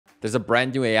There's a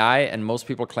brand new AI and most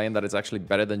people claim that it's actually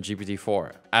better than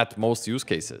GPT-4 at most use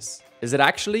cases. Is it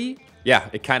actually? Yeah,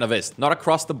 it kind of is. Not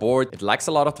across the board. It lacks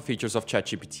a lot of the features of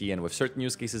ChatGPT, and with certain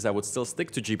use cases, I would still stick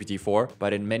to GPT-4.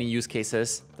 But in many use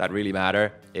cases that really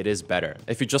matter, it is better.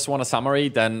 If you just want a summary,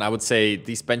 then I would say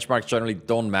these benchmarks generally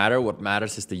don't matter. What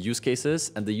matters is the use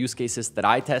cases, and the use cases that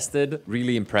I tested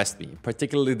really impressed me.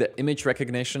 Particularly the image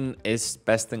recognition is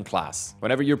best in class.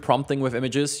 Whenever you're prompting with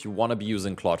images, you want to be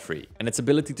using Claude 3. And its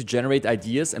ability to generate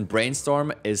ideas and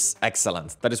brainstorm is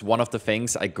excellent. That is one of the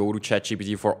things I go to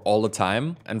ChatGPT for all the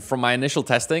time. And from my initial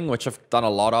testing, which I've done a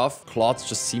lot of, Claude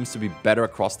just seems to be better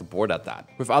across the board at that.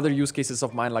 With other use cases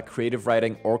of mine like creative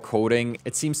writing or coding,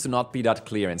 it seems to not be that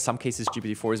clear. In some cases,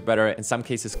 GPT-4 is better. In some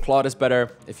cases, Claude is better.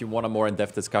 If you want a more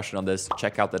in-depth discussion on this,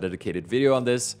 check out the dedicated video on this.